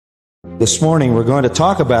this morning we're going to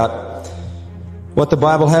talk about what the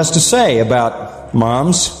Bible has to say about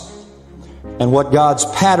moms and what God's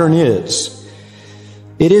pattern is.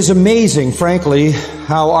 It is amazing, frankly,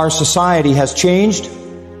 how our society has changed.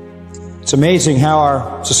 It's amazing how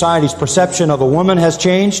our society's perception of a woman has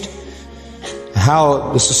changed,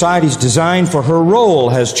 how the society's design for her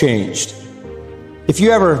role has changed. If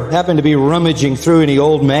you ever happen to be rummaging through any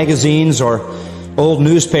old magazines or old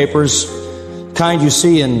newspapers, kind you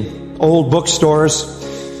see in old bookstores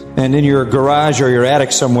and in your garage or your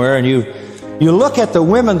attic somewhere, and you look at the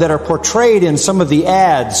women that are portrayed in some of the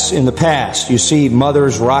ads in the past. You see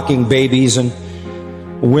mothers rocking babies and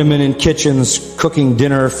women in kitchens cooking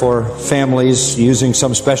dinner for families using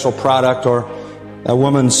some special product, or a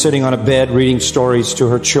woman sitting on a bed reading stories to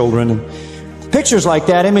her children. And pictures like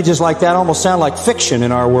that, images like that almost sound like fiction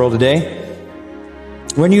in our world today.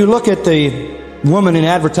 When you look at the woman in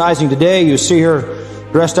advertising today, you see her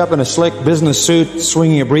dressed up in a slick business suit,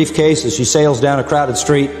 swinging a briefcase as she sails down a crowded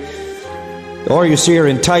street. Or you see her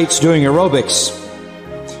in tights doing aerobics,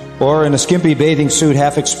 or in a skimpy bathing suit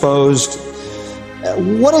half exposed.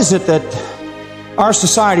 What is it that our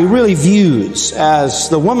society really views as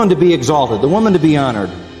the woman to be exalted, the woman to be honored?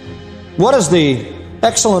 What does the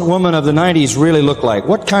excellent woman of the 90s really look like?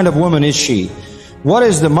 What kind of woman is she? What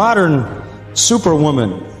is the modern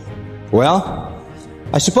superwoman? Well,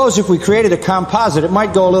 I suppose if we created a composite, it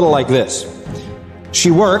might go a little like this.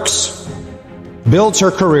 She works, builds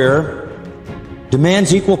her career,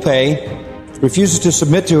 demands equal pay, refuses to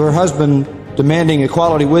submit to her husband demanding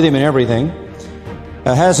equality with him in everything,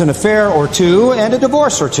 has an affair or two and a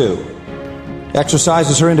divorce or two,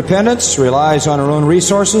 exercises her independence, relies on her own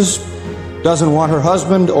resources, doesn't want her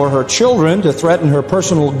husband or her children to threaten her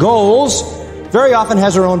personal goals, very often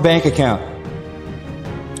has her own bank account.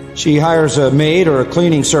 She hires a maid or a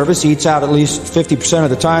cleaning service, eats out at least 50% of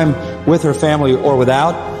the time with her family or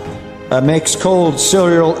without, makes cold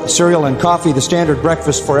cereal and coffee the standard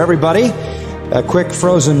breakfast for everybody, quick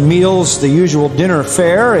frozen meals, the usual dinner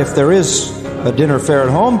fare, if there is a dinner fare at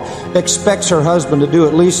home, expects her husband to do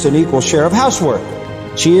at least an equal share of housework.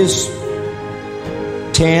 She is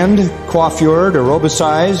tanned, coiffured,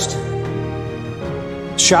 aerobicized,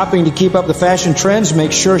 shopping to keep up the fashion trends,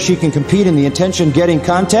 makes sure she can compete in the attention-getting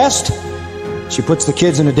contest. She puts the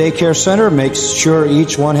kids in a daycare center, makes sure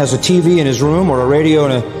each one has a TV in his room or a radio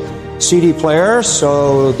and a CD player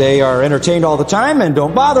so they are entertained all the time and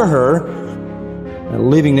don't bother her,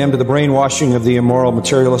 leaving them to the brainwashing of the immoral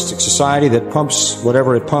materialistic society that pumps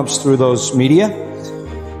whatever it pumps through those media.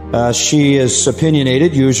 She is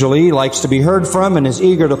opinionated, usually, likes to be heard from, and is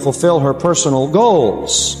eager to fulfill her personal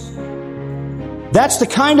goals. That's the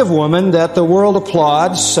kind of woman that the world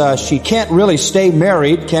applauds. She can't really stay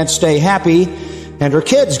married, can't stay happy, and her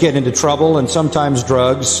kids get into trouble and sometimes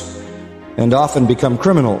drugs and often become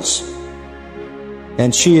criminals.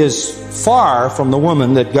 And she is far from the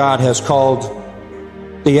woman that God has called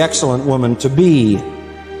the excellent woman to be.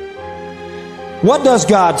 What does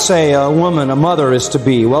God say a woman, a mother, is to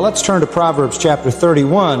be? Well, let's turn to Proverbs chapter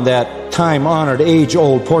 31, that time-honored,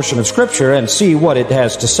 age-old portion of Scripture, and see what it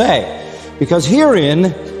has to say. Because herein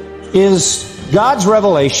is God's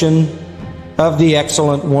revelation of the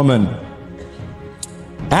excellent woman.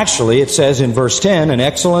 Actually, it says in verse 10, an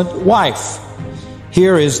excellent wife.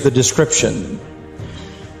 Here is the description.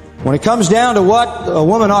 When it comes down to what a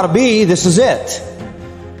woman ought to be, this is it.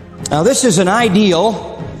 Now, this is an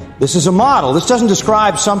ideal. This is a model. This doesn't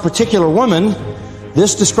describe some particular woman.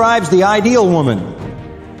 This describes the ideal woman.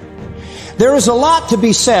 There is a lot to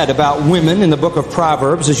be said about women in the book of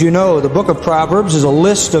Proverbs. As you know, the book of Proverbs is a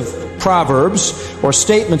list of proverbs or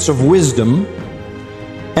statements of wisdom.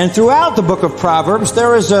 And throughout the book of Proverbs,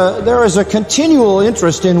 there is a continual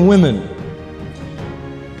interest in women.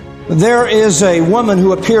 There is a woman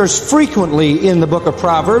who appears frequently in the book of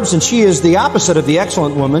Proverbs, and she is the opposite of the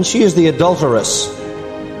excellent woman. She is the adulteress.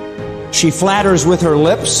 She flatters with her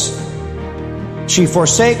lips. She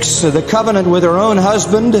forsakes the covenant with her own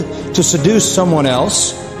husband to seduce someone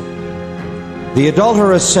else. The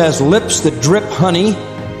adulteress has lips that drip honey.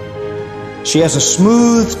 She has a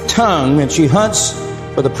smooth tongue, and she hunts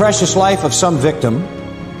for the precious life of some victim.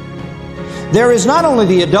 There is not only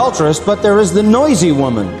the adulteress, but there is the noisy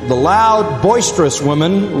woman, the loud, boisterous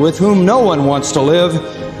woman with whom no one wants to live,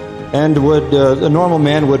 and a normal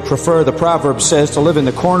man would prefer, the proverb says, to live in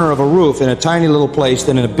the corner of a roof in a tiny little place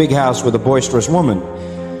than in a big house with a boisterous woman.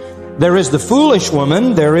 There is the foolish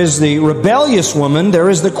woman, there is the rebellious woman, there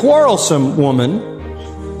is the quarrelsome woman,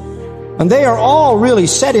 and they are all really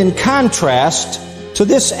set in contrast to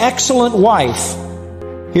this excellent wife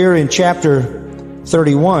here in chapter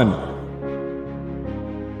 31.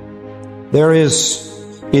 There is,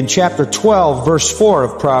 in chapter 12, verse 4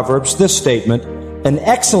 of Proverbs, this statement: an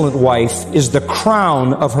excellent wife is the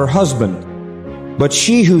crown of her husband, but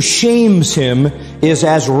she who shames him is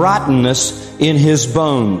as rottenness in his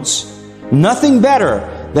bones. Nothing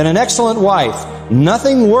better than an excellent wife,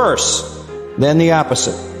 nothing worse than the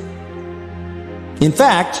opposite. In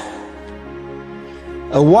fact,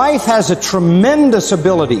 a wife has a tremendous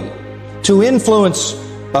ability to influence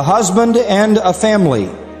a husband and a family.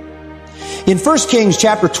 In 1 Kings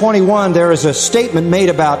chapter 21, there is a statement made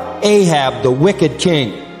about Ahab, the wicked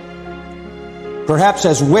king. Perhaps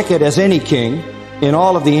as wicked as any king in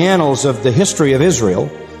all of the annals of the history of Israel.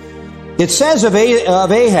 It says of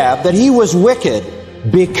Ahab that he was wicked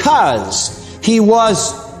because he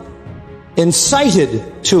was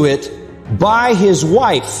incited to it by his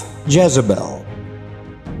wife, Jezebel.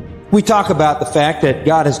 We talk about the fact that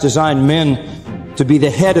God has designed men to be the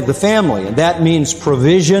head of the family, and that means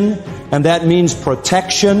provision, and that means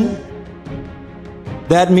protection,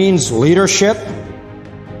 that means leadership.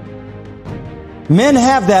 Men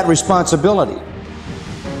have that responsibility.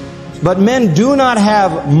 But men do not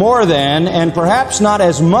have more than, and perhaps not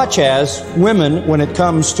as much as, women when it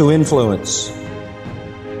comes to influence.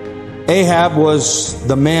 Ahab was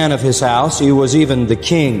the man of his house. He was even the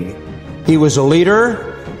king. He was a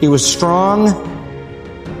leader. He was strong.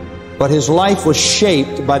 But his life was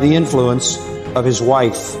shaped by the influence of his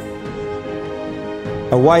wife.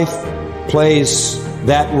 A wife plays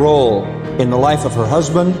that role in the life of her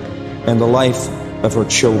husband and the life of her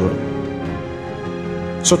children.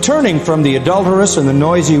 So turning from the adulterous and the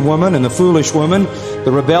noisy woman and the foolish woman,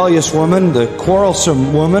 the rebellious woman, the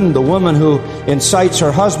quarrelsome woman, the woman who incites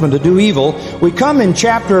her husband to do evil, we come in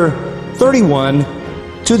chapter 31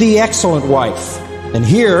 to the excellent wife. And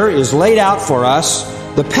here is laid out for us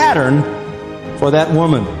the pattern for that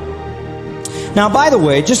woman. Now, by the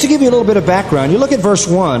way, just to give you a little bit of background, you look at verse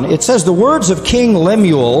 1. It says, the words of King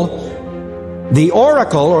Lemuel, the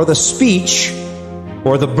oracle or the speech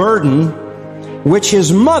or the burden which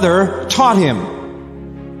his mother taught him.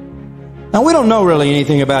 Now, we don't know really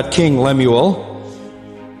anything about King Lemuel,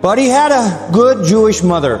 but he had a good Jewish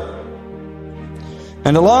mother.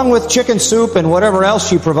 And along with chicken soup and whatever else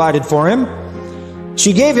she provided for him,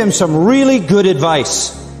 she gave him some really good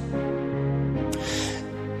advice.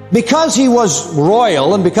 Because he was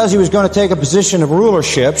royal and because he was going to take a position of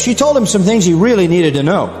rulership, she told him some things he really needed to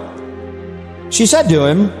know. She said to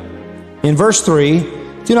him in verse 3,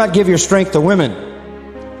 do not give your strength to women.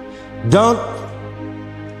 Don't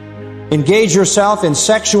engage yourself in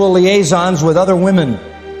sexual liaisons with other women.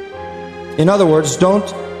 In other words, don't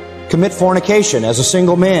commit fornication as a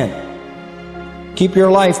single man. Keep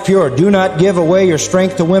your life pure. Do not give away your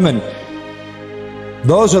strength to women.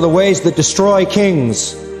 Those are the ways that destroy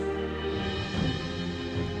kings.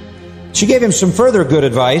 She gave him some further good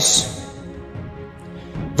advice.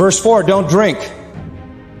 Verse 4, don't drink.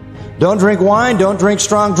 Don't drink wine, don't drink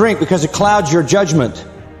strong drink, because it clouds your judgment.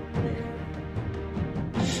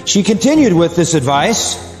 She continued with this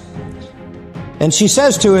advice, and she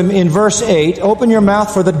says to him in verse 8, open your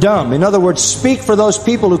mouth for the dumb. In other words, speak for those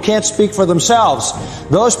people who can't speak for themselves,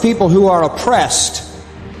 those people who are oppressed,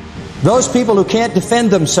 those people who can't defend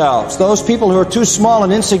themselves, those people who are too small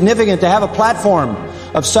and insignificant to have a platform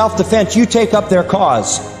of self-defense. You take up their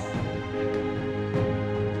cause.